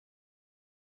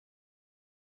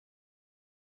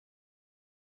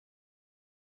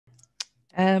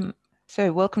Um,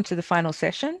 so welcome to the final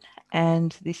session,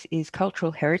 and this is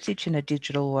Cultural Heritage in a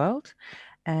Digital World.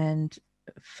 And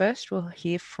first we'll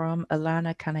hear from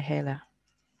Alana Kanahele.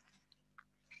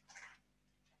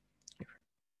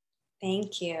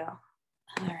 Thank you.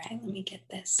 All right, let me get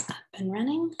this up and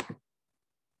running.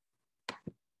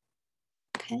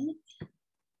 Okay.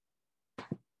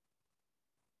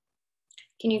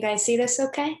 Can you guys see this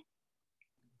okay?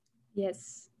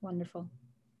 Yes, wonderful.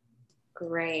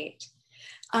 Great.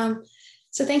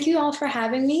 So thank you all for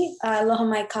having me. Aloha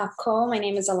mai kako. My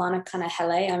name is Alana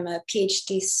Kanahele. I'm a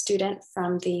PhD student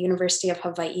from the University of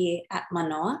Hawaii at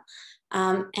Mānoa.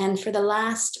 And for the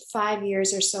last 5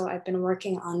 years or so, I've been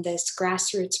working on this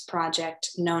grassroots project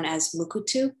known as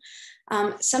Mukutu.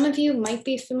 Some of you might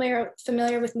be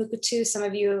familiar with Mukutu. Some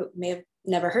of you may have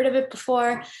never heard of it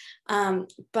before.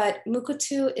 But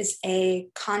Mukutu is a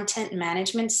content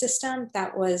management system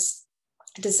that was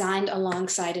designed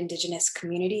alongside Indigenous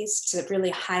communities to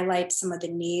really highlight some of the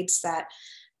needs that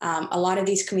a lot of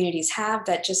these communities have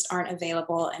that just aren't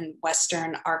available in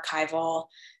Western archival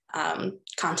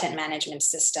content management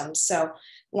systems. So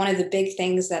one of the big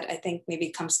things that I think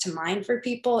maybe comes to mind for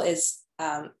people is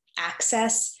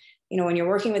access. You know, when you're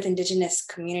working with Indigenous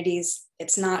communities,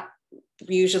 it's not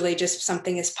usually just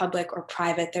something is public or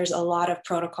private. There's a lot of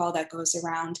protocol that goes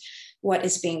around what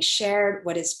is being shared,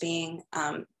 what is being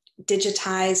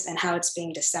digitized, and how it's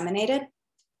being disseminated.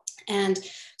 And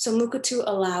so Mukutu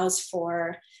allows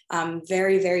for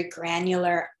very, very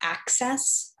granular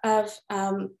access of,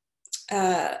 or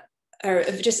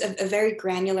just a very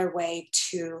granular way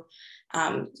to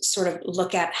sort of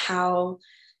look at how,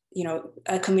 you know,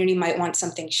 a community might want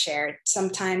something shared.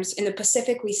 Sometimes in the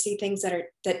Pacific, we see things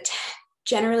that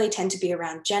generally tend to be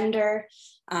around gender,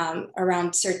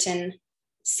 around certain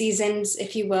seasons,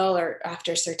 if you will, or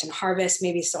after certain harvests.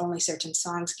 Maybe so only certain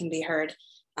songs can be heard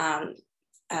after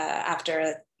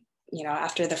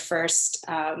the first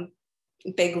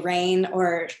big rain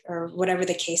or whatever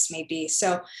the case may be.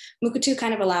 So Mukutu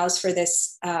kind of allows for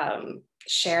this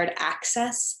shared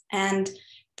access. And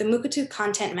the Mukutu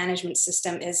content management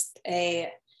system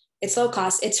it's low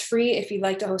cost. It's free. If you'd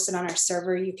like to host it on our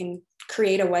server, you can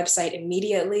create a website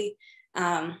immediately.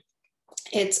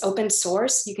 It's open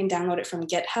source. You can download it from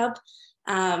GitHub.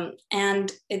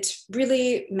 And it's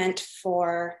really meant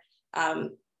for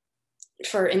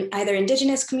either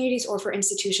Indigenous communities or for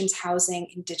institutions housing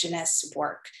Indigenous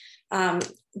work.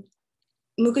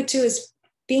 Mukutu is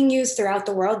being used throughout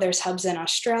the world. There's hubs in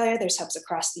Australia. There's hubs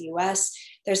across the US.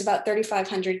 There's about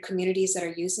 3,500 communities that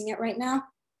are using it right now.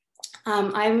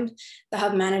 I'm the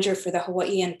hub manager for the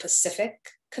Hawaii and Pacific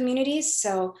communities.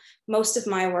 So most of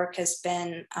my work has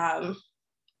been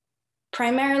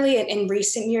primarily in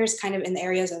recent years, kind of in the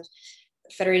areas of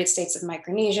Federated States of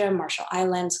Micronesia, Marshall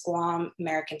Islands, Guam,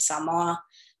 American Samoa,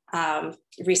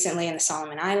 recently in the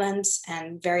Solomon Islands,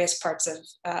 and various parts of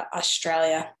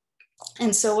Australia.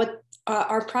 And so what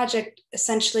our project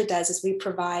essentially does is we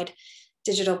provide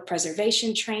digital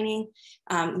preservation training.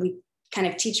 We kind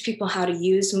of teach people how to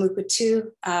use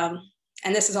Mukutu,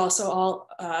 and this is also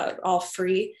all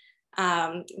free.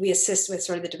 We assist with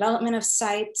sort of the development of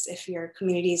sites. If your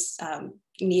communities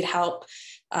need help,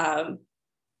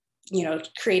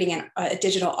 creating a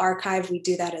digital archive, we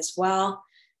do that as well.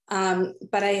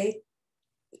 But I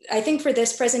think for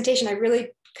this presentation, I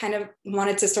really kind of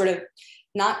wanted to sort of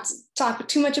not talk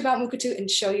too much about Mukutu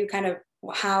and show you kind of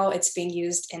how it's being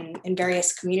used in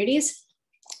various communities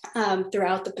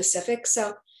throughout the Pacific.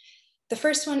 So the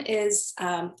first one is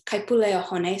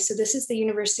Kaipulehone. So this is the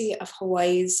University of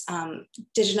Hawaii's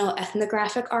digital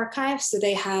ethnographic archive. So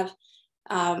they have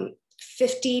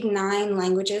 59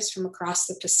 languages from across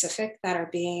the Pacific that are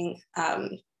being,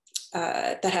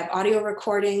 that have audio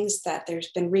recordings, that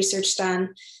there's been research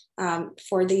done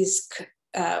for these,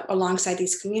 alongside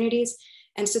these communities.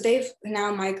 And so they've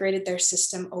now migrated their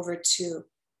system over to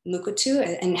Mukutu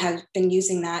and have been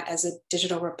using that as a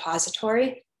digital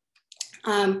repository.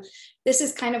 This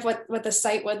is kind of what the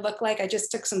site would look like. I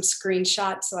just took some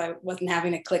screenshots so I wasn't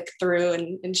having to click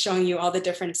through and showing you all the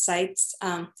different sites.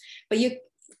 But you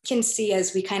can see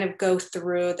as we kind of go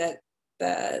through that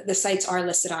the sites are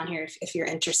listed on here if you're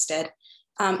interested.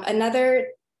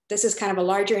 This is kind of a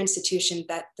larger institution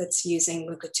that's using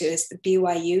Mukutu is the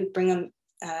BYU, Brigham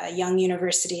Young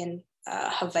University in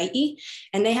Hawaii.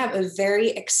 And they have a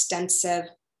very extensive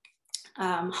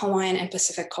Hawaiian and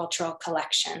Pacific cultural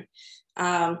collection.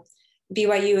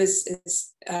 BYU is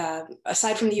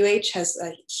aside from the UH, has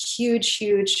a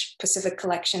huge Pacific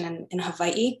collection in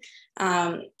Hawaii.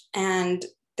 And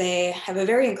they have a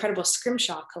very incredible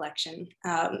scrimshaw collection.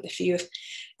 If you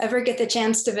ever get the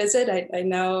chance to visit, I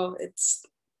know it's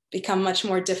become much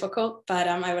more difficult, but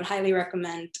I would highly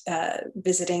recommend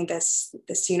visiting this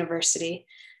university.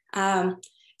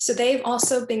 So they've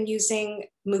also been using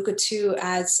Mukurtu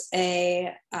as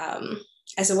a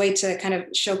way to kind of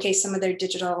showcase some of their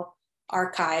digital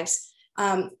archives.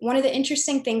 One of the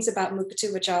interesting things about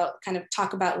Mukurtu, which I'll kind of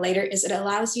talk about later, is it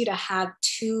allows you to have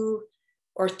 2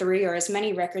 or 3 or as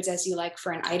many records as you like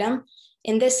for an item.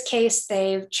 In this case,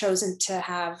 they've chosen to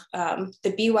have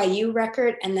the BYU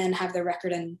record and then have the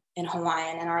record in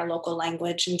Hawaiian, in our local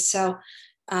language. And so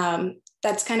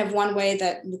that's kind of one way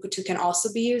that Mukurtu can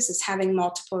also be used, is having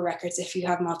multiple records if you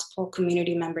have multiple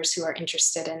community members who are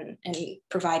interested in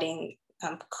providing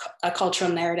a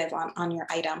cultural narrative on your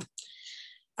item.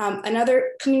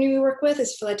 Another community we work with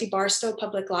is Fileti Barstow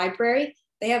Public Library.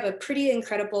 They have a pretty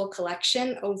incredible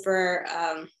collection, over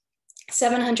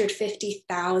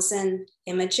 750,000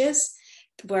 images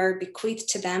were bequeathed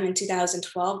to them in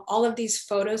 2012. All of these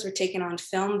photos were taken on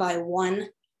film by one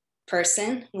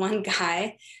person, one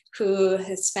guy, who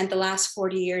has spent the last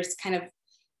 40 years kind of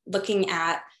looking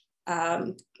at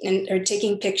or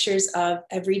taking pictures of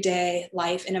everyday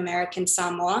life in American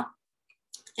Samoa.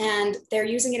 And they're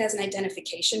using it as an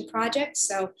identification project.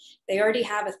 So they already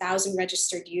have 1,000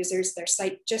 registered users. Their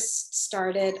site just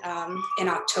started in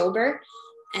October.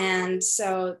 And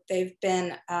so they've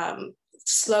been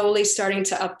slowly starting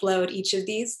to upload each of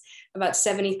these. About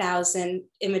 70,000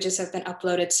 images have been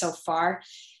uploaded so far.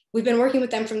 We've been working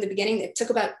with them from the beginning. It took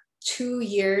about 2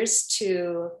 years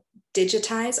to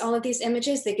digitize all of these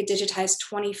images. They could digitize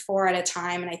 24 at a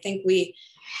time. And I think we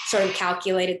sort of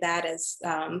calculated that as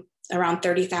around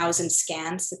 30,000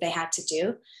 scans that they had to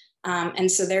do. And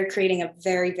so they're creating a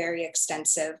very, very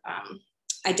extensive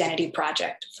identity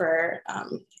project for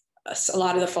a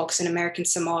lot of the folks in American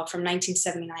Samoa from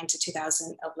 1979 to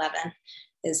 2011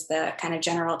 is the kind of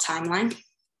general timeline.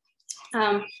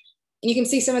 You can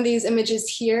see some of these images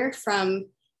here from,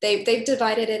 they've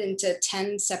divided it into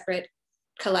 10 separate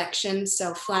collections.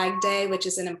 So Flag Day, which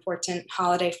is an important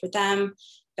holiday for them,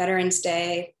 Veterans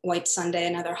Day, White Sunday,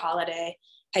 another holiday,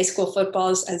 high school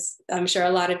footballs, as I'm sure a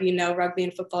lot of you know, rugby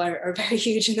and football are very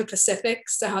huge in the Pacific.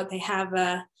 So they have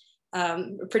a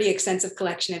pretty extensive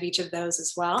collection of each of those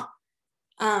as well.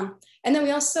 And then we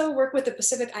also work with the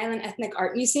Pacific Island Ethnic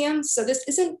Art Museum. So this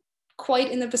isn't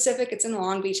quite in the Pacific, it's in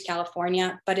Long Beach,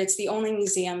 California, but it's the only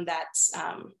museum that's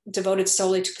devoted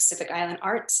solely to Pacific Island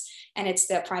arts. And it's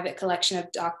the private collection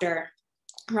of Dr.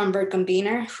 Rumbert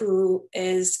Gumbiner, who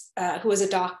is a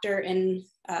doctor in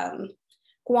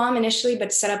Guam initially,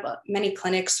 but set up many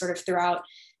clinics sort of throughout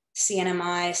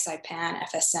CNMI, Saipan,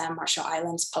 FSM, Marshall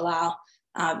Islands, Palau,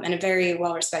 and a very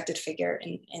well-respected figure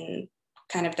in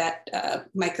kind of that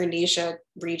Micronesia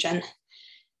region.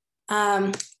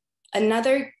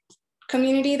 Another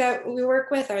community that we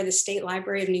work with are the State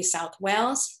Library of New South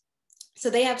Wales. So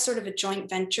they have sort of a joint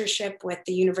ventureship with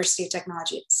the University of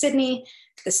Technology at Sydney,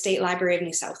 the State Library of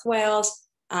New South Wales,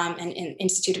 and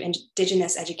Institute of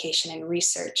Indigenous Education and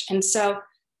Research. And so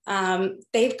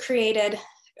they've created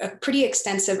a pretty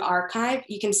extensive archive.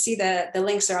 You can see the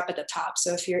links are up at the top.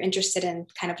 So if you're interested in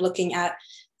kind of looking at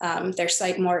their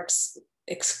site more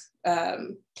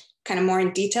kind of more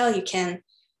in detail, you can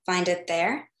find it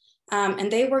there.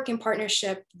 And they work in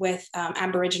partnership with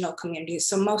Aboriginal communities.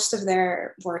 So most of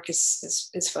their work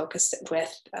is focused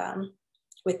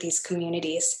with these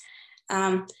communities.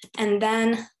 And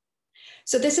then,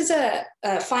 so this is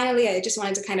finally, I just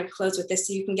wanted to kind of close with this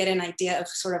so you can get an idea of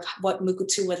sort of what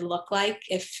Mukurtu would look like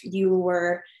if you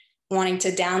were wanting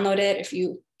to download it, if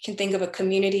you can think of a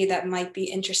community that might be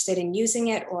interested in using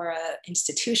it or an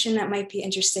institution that might be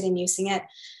interested in using it.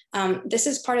 This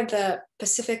is part of the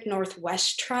Pacific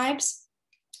Northwest tribes.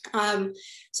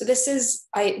 So this is,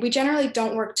 we generally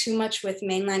don't work too much with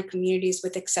mainland communities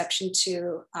with exception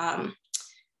to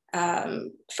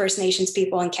First Nations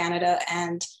people in Canada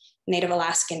and Native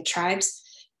Alaskan tribes.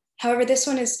 However, this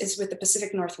one is with the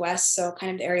Pacific Northwest, so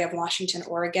kind of the area of Washington,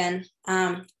 Oregon.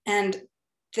 And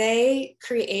they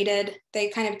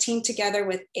kind of teamed together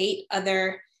with 8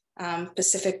 other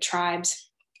Pacific tribes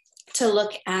to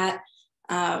look at,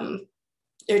 or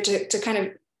to kind of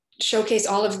showcase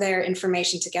all of their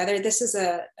information together. This is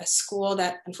a school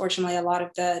that unfortunately a lot of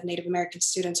the Native American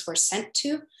students were sent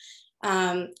to.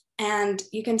 And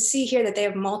you can see here that they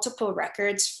have multiple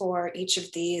records for each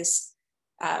of these,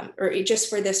 or just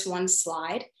for this one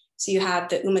slide. So you have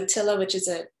the Umatilla, which is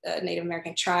a Native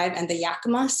American tribe, and the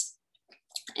Yakimas.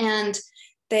 And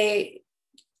they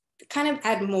kind of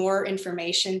add more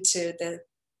information to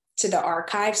the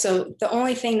archive. So the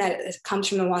only thing that comes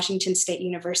from the Washington State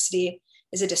University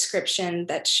is a description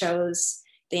that shows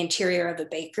the interior of a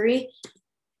bakery.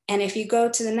 And if you go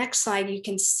to the next slide, you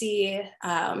can see,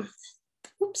 there's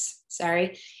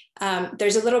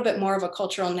a little bit more of a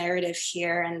cultural narrative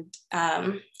here. And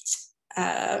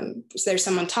so there's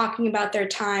someone talking about their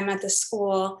time at the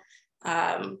school.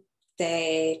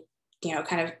 They,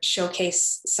 kind of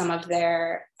showcase some of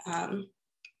their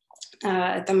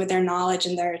knowledge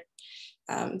and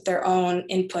their own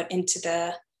input into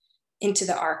the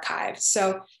archive.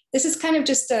 So this is kind of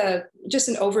just an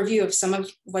overview of some of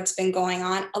what's been going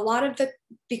on.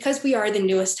 Because we are the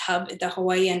newest hub, the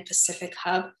Hawaii and Pacific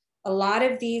hub, a lot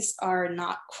of these are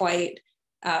not quite,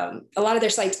 a lot of their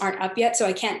sites aren't up yet, so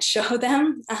I can't show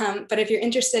them. But if you're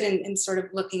interested in sort of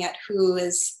looking at who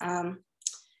is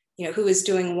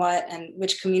doing what and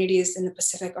which communities in the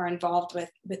Pacific are involved with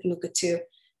Mukutu,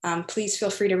 please feel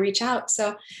free to reach out.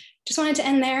 So just wanted to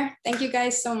end there. Thank you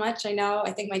guys so much.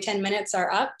 I think my 10 minutes are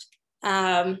up.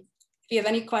 If you have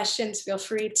any questions, feel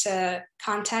free to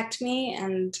contact me,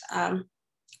 and I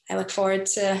look forward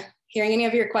to hearing any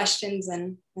of your questions.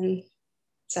 And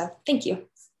so thank you.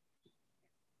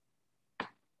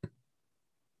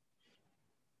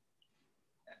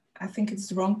 I think it's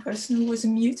the wrong person who was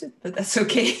unmuted, but that's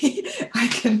okay.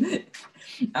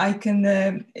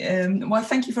 Well,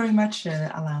 thank you very much,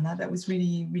 Alana. That was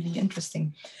really, really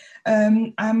interesting.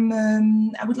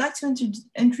 I would like to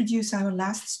introduce our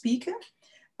last speaker,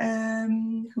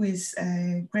 who is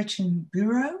Gretchen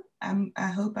Burau. I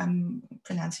hope I'm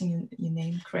pronouncing your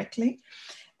name correctly.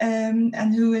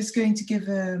 And who is going to give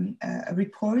a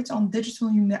report on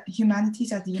digital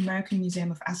humanities at the American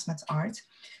Museum of Asmat Art,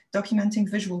 documenting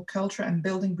visual culture and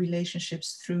building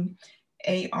relationships through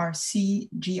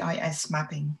ArcGIS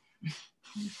mapping.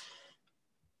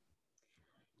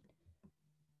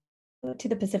 To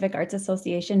the Pacific Arts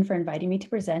Association for inviting me to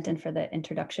present and for the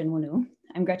introduction, Wunu.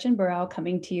 I'm Gretchen Burau,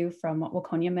 coming to you from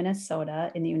Waconia,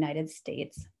 Minnesota in the United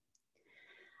States.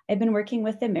 I've been working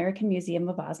with the American Museum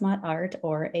of Asmat Art,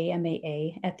 or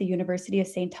AMAA, at the University of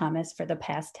St. Thomas for the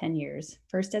past 10 years,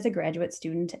 first as a graduate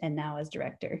student and now as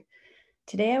director.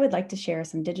 Today, I would like to share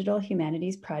some digital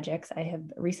humanities projects I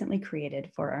have recently created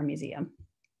for our museum.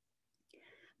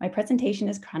 My presentation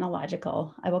is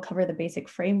chronological. I will cover the basic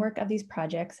framework of these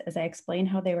projects as I explain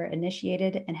how they were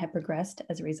initiated and have progressed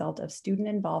as a result of student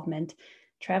involvement,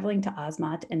 traveling to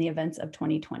Asmat, and the events of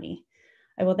 2020.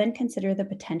 I will then consider the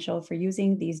potential for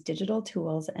using these digital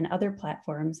tools and other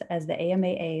platforms as the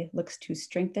AMAA looks to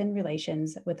strengthen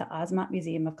relations with the Asmat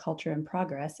Museum of Culture and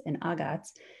Progress in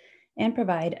Agats, and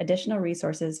provide additional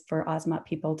resources for Asmat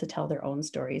people to tell their own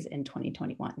stories in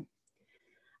 2021.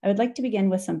 I would like to begin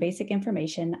with some basic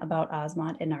information about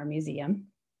Asmat in our museum.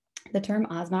 The term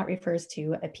Asmat refers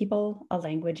to a people, a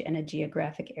language, and a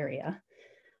geographic area.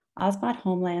 Asmat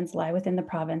homelands lie within the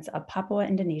province of Papua,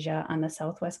 Indonesia, on the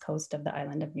southwest coast of the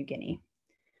island of New Guinea.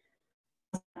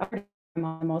 Are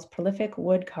among the most prolific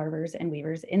wood carvers and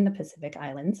weavers in the Pacific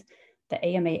Islands. The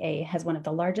AMAA has one of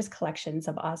the largest collections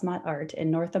of Asmat art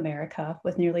in North America,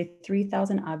 with nearly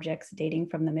 3,000 objects dating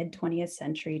from the mid-20th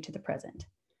century to the present.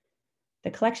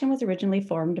 The collection was originally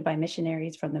formed by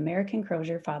missionaries from the American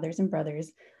Crozier Fathers and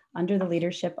Brothers under the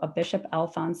leadership of Bishop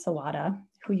Alphonse Sawada,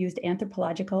 who used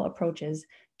anthropological approaches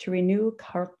to renew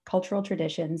cultural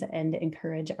traditions and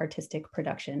encourage artistic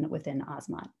production within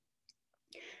Asmat.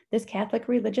 This Catholic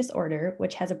religious order,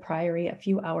 which has a priory a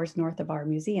few hours north of our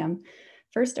museum,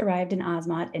 first arrived in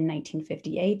Asmat in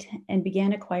 1958 and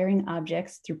began acquiring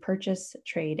objects through purchase,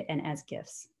 trade, and as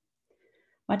gifts.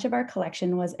 Much of our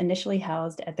collection was initially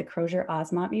housed at the Crozier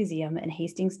Asmat Museum in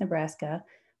Hastings, Nebraska,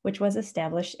 which was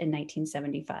established in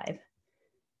 1975.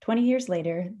 20 years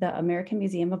later, the American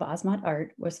Museum of Asmat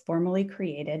Art was formally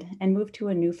created and moved to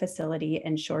a new facility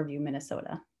in Shoreview,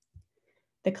 Minnesota.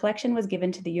 The collection was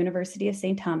given to the University of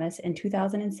St. Thomas in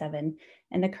 2007,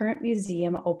 and the current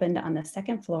museum opened on the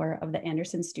second floor of the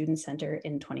Anderson Student Center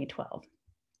in 2012.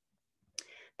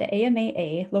 The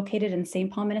AMAA, located in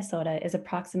St. Paul, Minnesota, is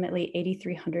approximately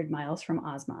 8,300 miles from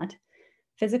Asmat.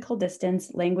 Physical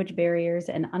distance, language barriers,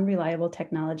 and unreliable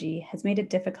technology has made it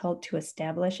difficult to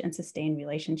establish and sustain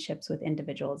relationships with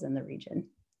individuals in the region.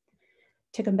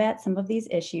 To combat some of these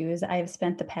issues, I have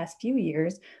spent the past few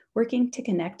years working to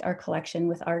connect our collection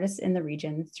with artists in the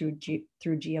region through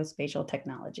geospatial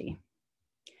technology.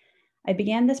 I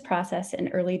began this process in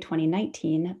early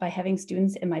 2019 by having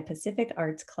students in my Pacific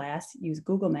Arts class use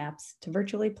Google Maps to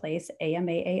virtually place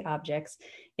AMAA objects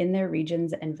in their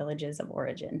regions and villages of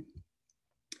origin.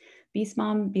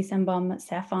 Bismam, Bisembam,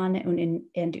 Safan,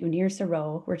 and Unir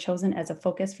Saro were chosen as a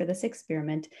focus for this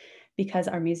experiment because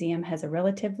our museum has a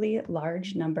relatively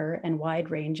large number and wide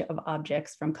range of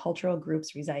objects from cultural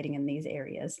groups residing in these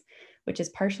areas, which is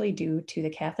partially due to the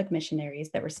Catholic missionaries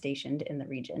that were stationed in the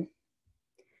region.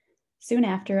 Soon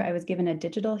after, I was given a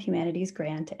digital humanities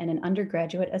grant and an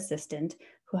undergraduate assistant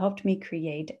who helped me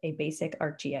create a basic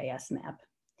ArcGIS map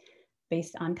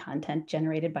based on content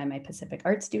generated by my Pacific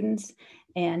Art students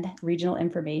and regional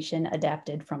information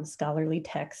adapted from scholarly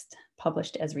text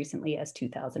published as recently as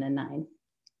 2009.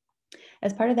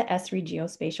 As part of the Esri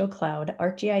Geospatial Cloud,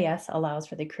 ArcGIS allows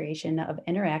for the creation of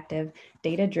interactive,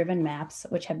 data-driven maps,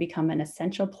 which have become an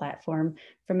essential platform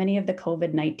for many of the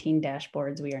COVID-19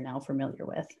 dashboards we are now familiar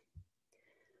with.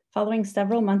 Following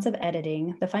several months of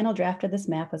editing, the final draft of this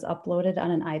map was uploaded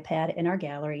on an iPad in our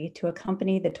gallery to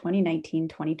accompany the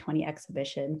 2019-2020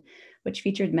 exhibition, which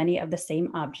featured many of the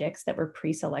same objects that were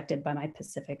pre-selected by my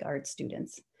Pacific Art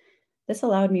students. This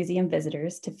allowed museum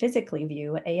visitors to physically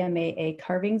view AMAA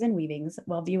carvings and weavings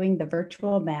while viewing the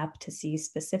virtual map to see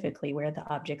specifically where the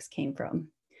objects came from.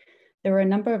 There were a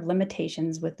number of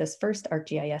limitations with this first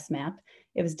ArcGIS map.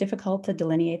 It was difficult to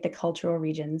delineate the cultural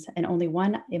regions, and only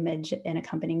one image and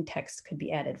accompanying text could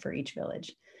be added for each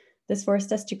village. This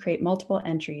forced us to create multiple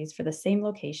entries for the same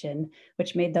location,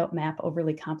 which made the map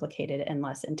overly complicated and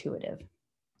less intuitive.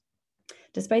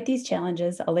 Despite these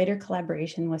challenges, a later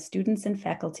collaboration with students and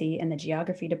faculty in the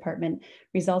geography department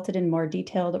resulted in more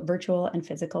detailed virtual and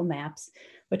physical maps,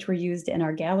 which were used in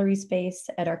our gallery space,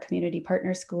 at our community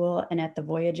partner school, and at the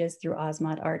Voyages Through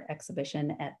Asmat art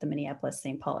exhibition at the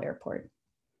Minneapolis-St. Paul Airport.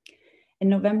 In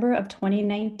November of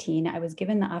 2019, I was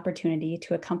given the opportunity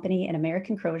to accompany an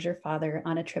American Crozier father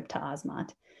on a trip to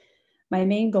Asmat. My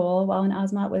main goal while in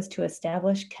Asmat was to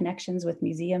establish connections with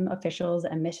museum officials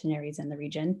and missionaries in the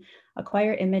region,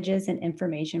 acquire images and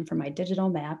information from my digital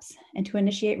maps, and to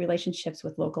initiate relationships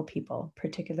with local people,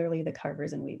 particularly the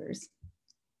carvers and weavers.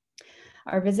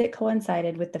 Our visit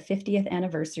coincided with the 50th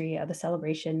anniversary of the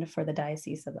celebration for the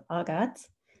Diocese of Agats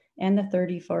and the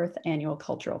 34th Annual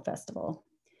Cultural Festival.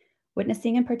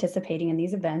 Witnessing and participating in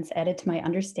these events added to my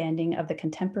understanding of the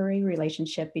contemporary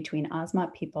relationship between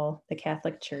Asmat people, the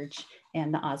Catholic Church,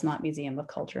 and the Asmat Museum of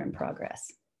Culture and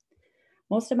Progress.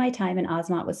 Most of my time in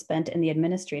Asmat was spent in the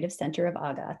administrative center of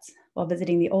Agats. While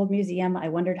visiting the old museum, I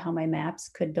wondered how my maps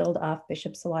could build off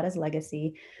Bishop Sawada's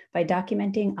legacy by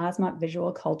documenting Asmat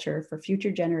visual culture for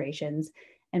future generations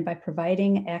and by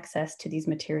providing access to these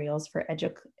materials for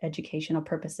educational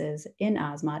purposes in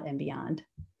Asmat and beyond.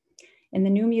 In the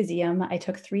new museum, I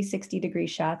took 360-degree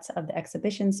shots of the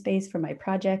exhibition space for my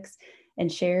projects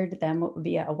and shared them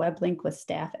via a web link with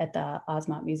staff at the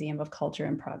Asmat Museum of Culture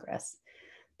and Progress.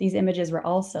 These images were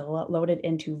also loaded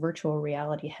into virtual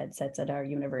reality headsets at our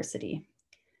university.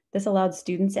 This allowed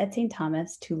students at St.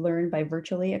 Thomas to learn by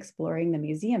virtually exploring the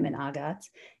museum in Agats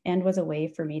and was a way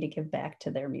for me to give back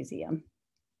to their museum.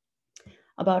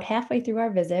 About halfway through our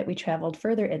visit, we traveled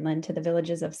further inland to the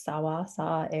villages of Sawa,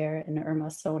 Sa'aer, and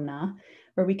Ermasona,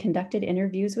 where we conducted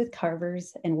interviews with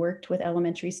carvers and worked with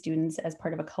elementary students as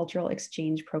part of a cultural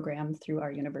exchange program through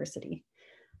our university.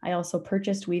 I also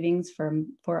purchased weavings for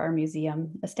our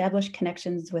museum, established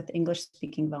connections with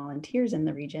English-speaking volunteers in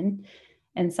the region,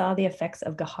 and saw the effects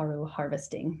of gaharu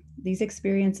harvesting. These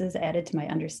experiences added to my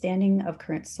understanding of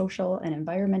current social and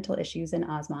environmental issues in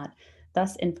Asmat,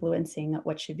 thus influencing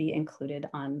what should be included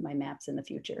on my maps in the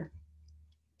future.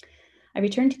 I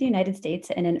returned to the United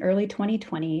States, and in early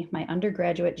 2020, my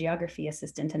undergraduate geography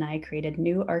assistant and I created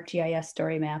new ArcGIS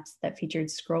story maps that featured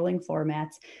scrolling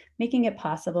formats, making it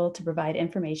possible to provide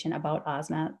information about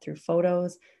Asmat through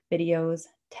photos, videos,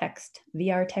 text,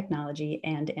 VR technology,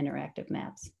 and interactive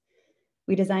maps.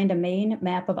 We designed a main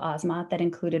map of Asmat that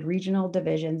included regional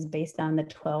divisions based on the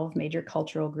 12 major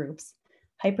cultural groups.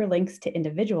 Hyperlinks to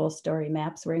individual story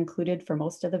maps were included for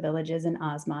most of the villages in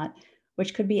Asmat,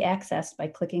 which could be accessed by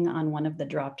clicking on one of the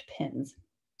dropped pins.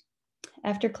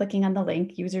 After clicking on the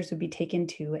link, users would be taken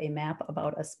to a map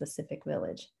about a specific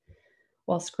village.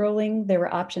 While scrolling, there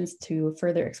were options to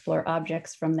further explore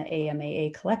objects from the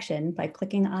AMAA collection by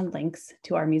clicking on links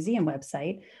to our museum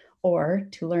website, or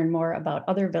to learn more about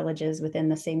other villages within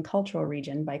the same cultural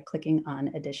region by clicking on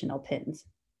additional pins.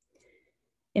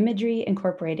 Imagery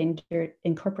incorporated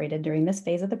during this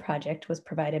phase of the project was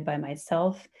provided by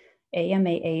myself,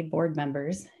 AMAA board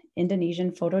members,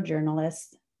 Indonesian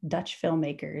photojournalists, Dutch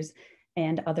filmmakers,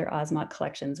 and other Asmat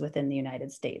collections within the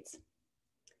United States.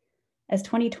 As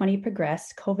 2020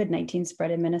 progressed, COVID-19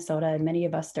 spread in Minnesota and many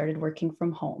of us started working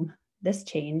from home. This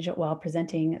change, while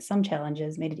presenting some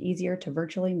challenges, made it easier to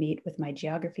virtually meet with my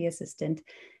geography assistant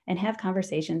and have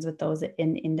conversations with those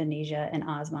in Indonesia and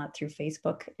Asmat through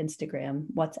Facebook, Instagram,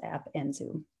 WhatsApp, and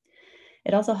Zoom.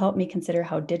 It also helped me consider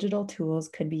how digital tools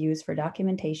could be used for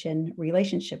documentation,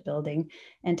 relationship building,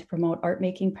 and to promote art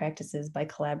making practices by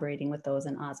collaborating with those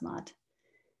in Asmat.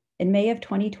 In May of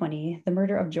 2020, the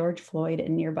murder of George Floyd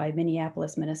in nearby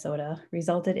Minneapolis, Minnesota,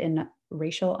 resulted in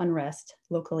racial unrest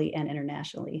locally and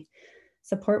internationally.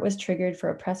 Support was triggered for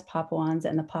oppressed Papuans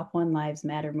and the Papuan Lives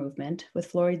Matter movement, with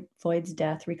Floyd's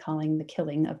death recalling the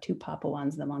killing of 2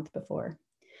 Papuans the month before.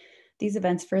 These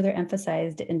events further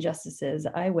emphasized injustices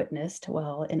I witnessed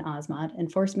while in Asmat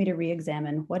and forced me to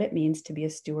re-examine what it means to be a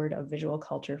steward of visual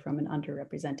culture from an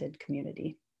underrepresented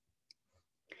community.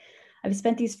 I've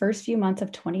spent these first few months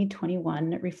of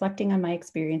 2021 reflecting on my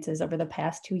experiences over the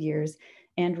past 2 years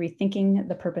and rethinking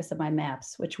the purpose of my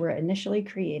maps, which were initially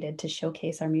created to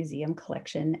showcase our museum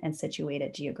collection and situate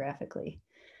it geographically.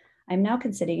 I'm now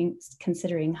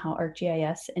considering how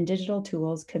ArcGIS and digital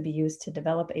tools could be used to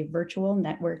develop a virtual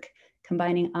network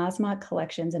combining Asmat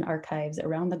collections and archives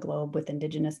around the globe with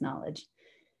Indigenous knowledge.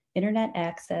 Internet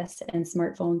access and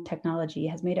smartphone technology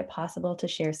has made it possible to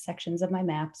share sections of my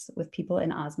maps with people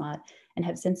in Asmat and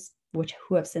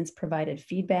who have since provided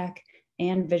feedback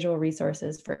and visual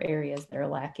resources for areas that are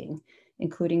lacking,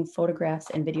 including photographs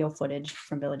and video footage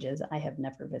from villages I have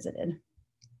never visited.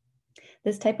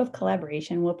 This type of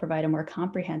collaboration will provide a more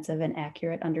comprehensive and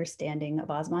accurate understanding of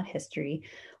Asmat history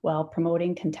while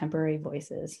promoting contemporary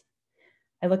voices.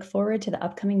 I look forward to the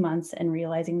upcoming months and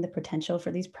realizing the potential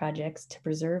for these projects to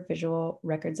preserve visual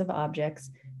records of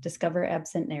objects, discover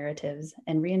absent narratives,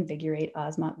 and reinvigorate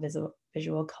Asmat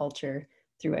visual culture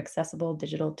through accessible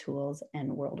digital tools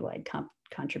and worldwide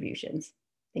contributions.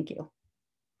 Thank you.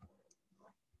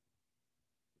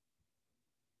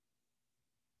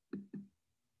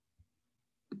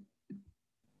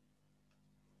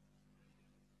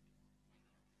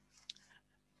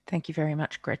 Thank you very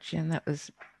much, Gretchen. That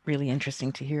was really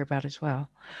interesting to hear about as well.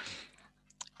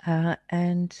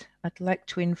 And I'd like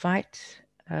to invite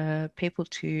people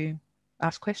to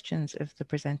ask questions of the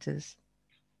presenters,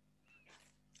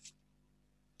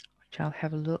 which I'll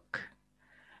have a look.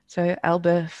 So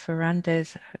Alba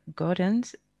Ferrandez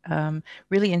Gordons,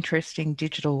 really interesting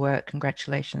digital work.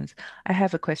 Congratulations. I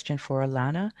have a question for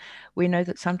Alana. We know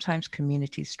that sometimes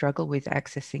communities struggle with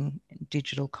accessing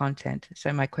digital content.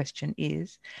 So my question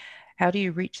is, how do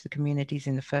you reach the communities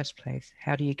in the first place?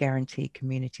 How do you guarantee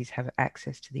communities have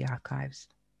access to the archives?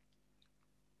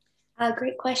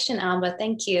 Great question, Alba.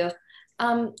 Thank you.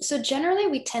 So generally,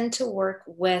 we tend to work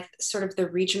with sort of the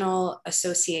regional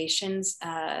associations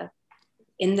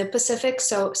in the Pacific.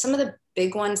 So some of the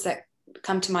big ones that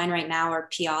come to mind right now are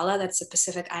PAA, that's the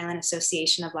Pacific Island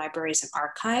Association of Libraries and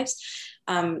Archives.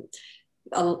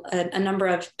 A number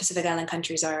of Pacific Island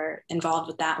countries are involved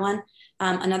with that one.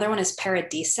 Another one is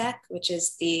Paradisec, which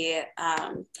is the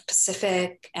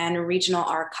Pacific and Regional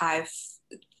Archive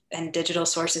and Digital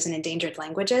Sources in Endangered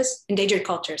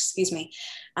Cultures, excuse me.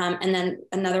 And then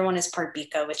another one is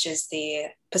Parbica, which is the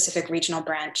Pacific Regional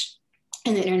Branch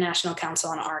in the International Council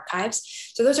on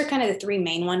Archives. So those are kind of the 3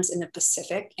 main ones in the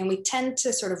Pacific. And we tend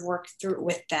to sort of work through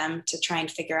with them to try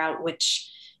and figure out which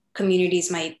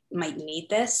communities might need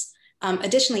this.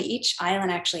 Additionally, each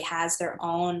island actually has their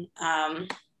own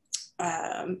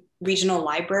regional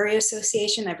library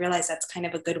association. I realize that's kind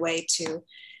of a good way to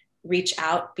reach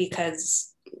out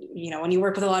because, you know, when you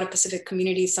work with a lot of Pacific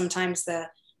communities, sometimes the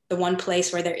one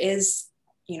place where there is,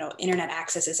 you know, internet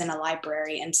access is in a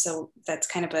library. And so that's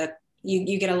kind of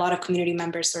you get a lot of community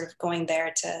members sort of going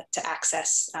there to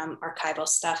access archival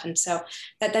stuff. And so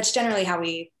that's generally how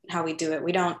we do it.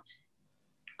 We don't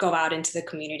go out into the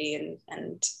community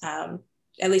and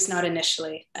at least not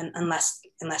initially, unless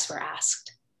we're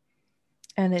asked.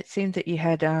 And it seemed that you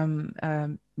had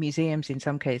museums in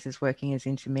some cases working as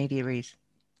intermediaries.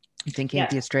 I'm thinking of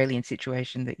the Australian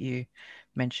situation that you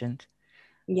mentioned.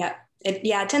 Yeah,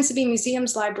 it tends to be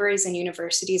museums, libraries, and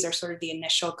universities are sort of the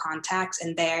initial contacts,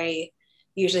 and they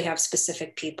usually have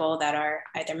specific people that are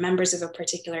either members of a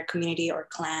particular community or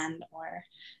clan, or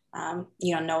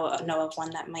you know of one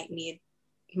that might need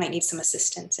some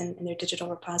assistance in their digital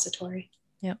repository.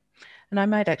 Yeah, and I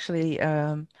might actually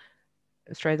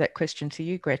throw that question to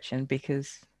you, Gretchen,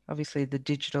 because obviously the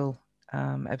digital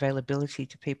availability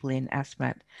to people in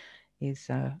Asmat is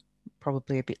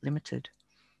probably a bit limited.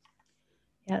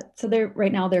 Yeah, so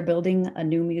right now they're building a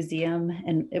new museum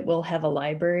and it will have a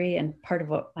library, and part of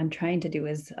what I'm trying to do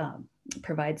is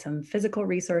provide some physical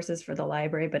resources for the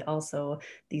library, but also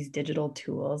these digital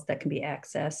tools that can be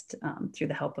accessed through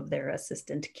the help of their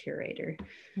assistant curator.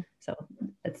 So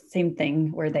it's the same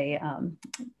thing where they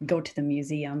go to the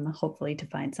museum, hopefully to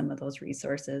find some of those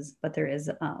resources, but there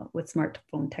is with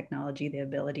smartphone technology, the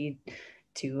ability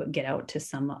to get out to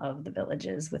some of the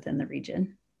villages within the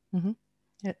region. Mm-hmm.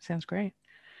 Yeah, sounds great.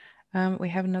 We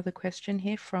have another question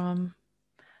here from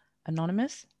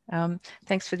Anonymous.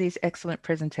 Thanks for these excellent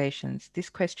presentations. This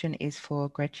question is for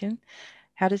Gretchen.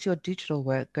 How does your digital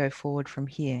work go forward from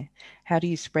here? How do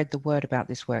you spread the word about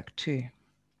this work too?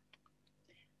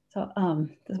 So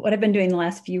what I've been doing the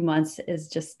last few months is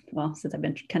just, well, since I've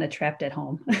been kind of trapped at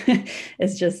home,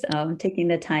 is just taking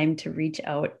the time to reach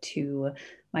out to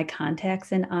my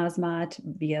contacts in Asmat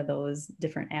via those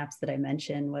different apps that I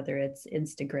mentioned, whether it's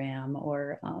Instagram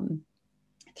or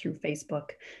through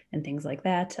Facebook and things like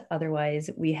that. Otherwise,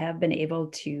 we have been able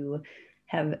to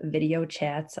have video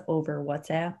chats over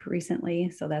WhatsApp recently.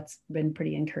 So that's been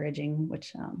pretty encouraging,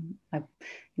 which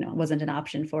wasn't an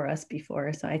option for us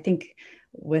before. So I think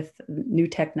with new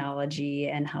technology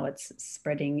and how it's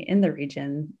spreading in the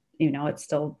region, it's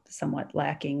still somewhat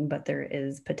lacking, but there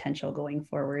is potential going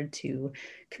forward to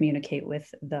communicate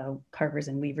with the carvers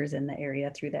and weavers in the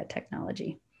area through that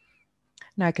technology.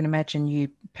 Now I can imagine you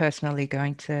personally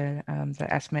going to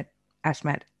the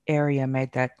Asmat area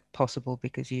made that possible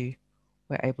because you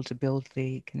were able to build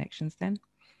the connections then?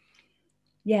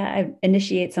 Yeah, I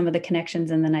initiate some of the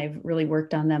connections and then I've really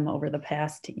worked on them over the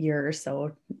past year or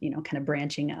so, kind of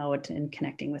branching out and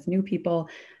connecting with new people,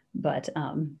 but,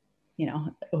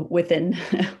 within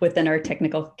our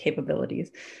technical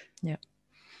capabilities. Yeah.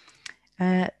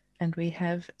 And we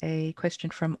have a question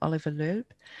from Oliver Loeb.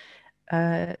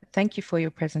 Thank you for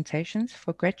your presentations.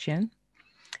 For Gretchen,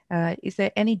 is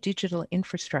there any digital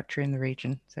infrastructure in the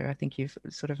region? So I think you've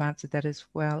sort of answered that as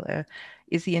well.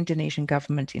 Is the Indonesian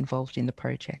government involved in the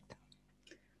project?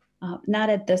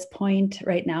 Not at this point.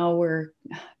 Right now, we're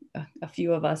a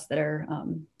few of us that are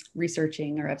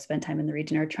researching or have spent time in the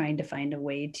region are trying to find a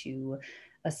way to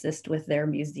assist with their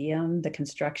museum, the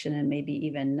construction, and maybe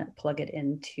even plug it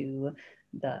into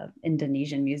the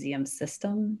Indonesian museum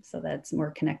system. So that's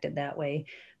more connected that way.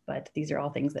 But these are all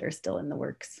things that are still in the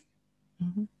works.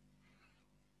 Mm-hmm.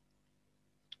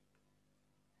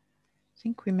 I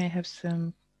think we may have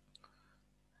some,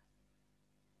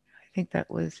 I think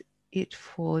that was it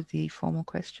for the formal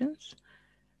questions.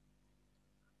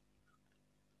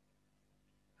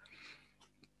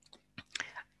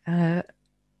 Are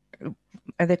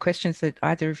there questions that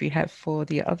either of you have for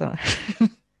the other?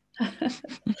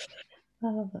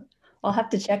 I'll have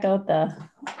to check out the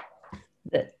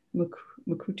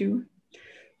Mukutu.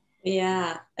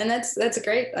 Yeah, and that's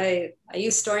great. I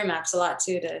use story maps a lot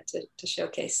too to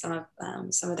showcase some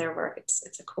of their work.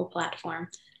 It's a cool platform.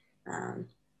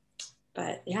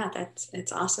 But yeah,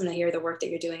 it's awesome to hear the work that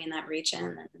you're doing in that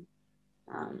region.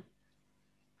 And,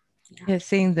 yeah,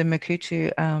 seeing the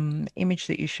Makutu image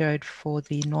that you showed for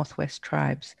the Northwest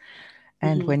tribes,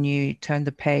 and when you turned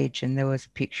the page and there was a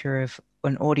picture of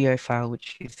an audio file,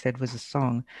 which you said was a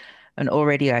song, and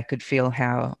already I could feel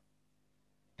how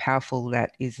powerful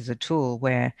that is as a tool,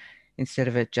 where instead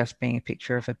of it just being a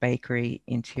picture of a bakery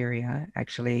interior,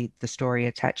 actually the story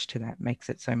attached to that makes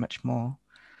it so much more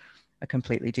a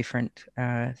completely different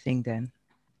thing then.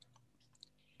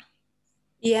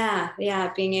 Yeah,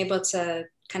 being able to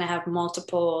kind of have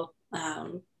multiple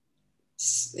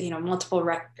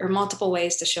multiple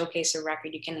ways to showcase a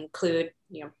record. You can include,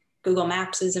 Google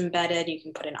Maps is embedded. You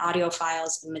can put in audio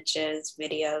files, images,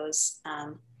 videos.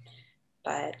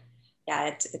 But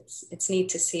yeah, it's neat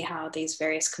to see how these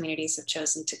various communities have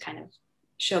chosen to kind of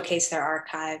showcase their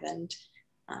archive and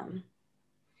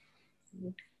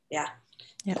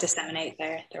disseminate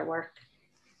their work.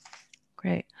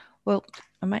 Great. Well,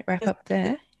 I might wrap up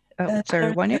there.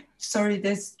 Sorry, Wanya? Sorry,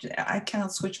 I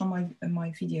cannot switch on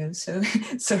my video, so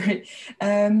sorry.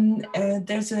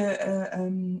 There's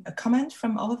a comment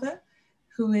from Oliver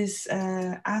who is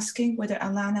asking whether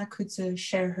Alana could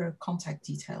share her contact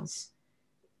details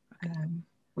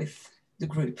with the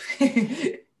group. Sure,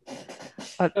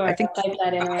 I think I'll type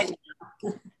that in right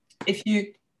now. If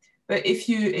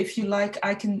you like,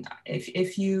 I can.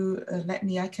 If you let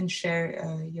me, I can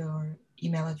share your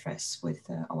email address with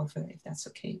Oliver, if that's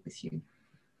okay with you.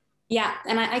 Yeah,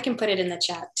 and I can put it in the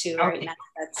chat too right now.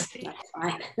 That's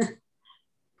fine.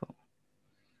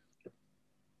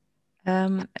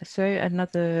 Cool. So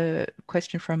another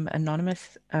question from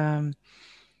Anonymous,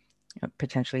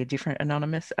 potentially a different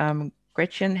Anonymous.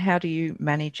 Gretchen, how do you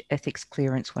manage ethics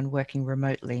clearance when working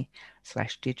remotely /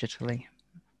 digitally?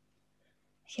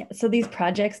 Yeah, so these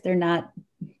projects, they're not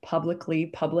publicly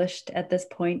published at this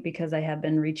point because I have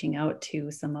been reaching out to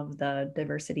some of the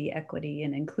diversity, equity,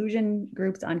 and inclusion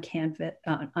groups on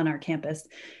our campus.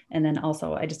 And then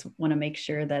also, I just want to make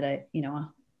sure that I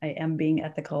am being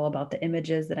ethical about the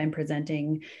images that I'm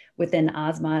presenting within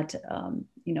Asmat.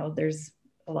 There's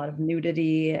a lot of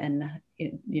nudity and,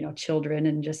 you know, children,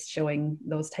 and just showing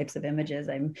those types of images,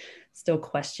 I'm still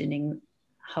questioning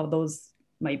how those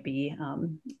might be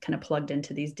kind of plugged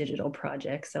into these digital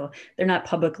projects. So they're not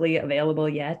publicly available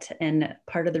yet. And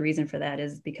part of the reason for that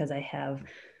is because I have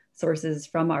sources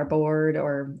from our board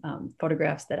or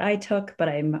photographs that I took, but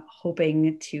I'm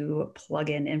hoping to plug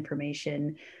in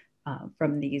information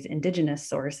from these indigenous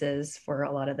sources for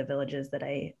a lot of the villages that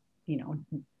I, you know,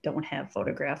 don't have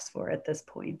photographs for at this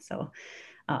point. So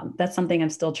that's something I'm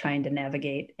still trying to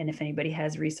navigate. And if anybody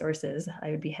has resources, I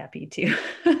would be happy to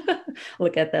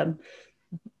look at them.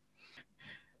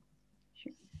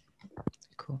 Sure.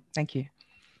 Cool, thank you.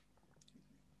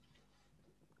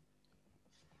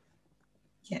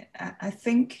 Yeah,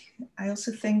 I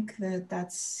also think that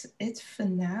that's it for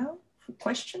now for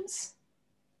questions.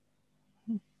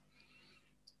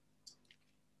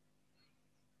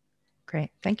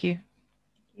 Great, thank you. Thank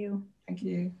you. Thank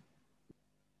you.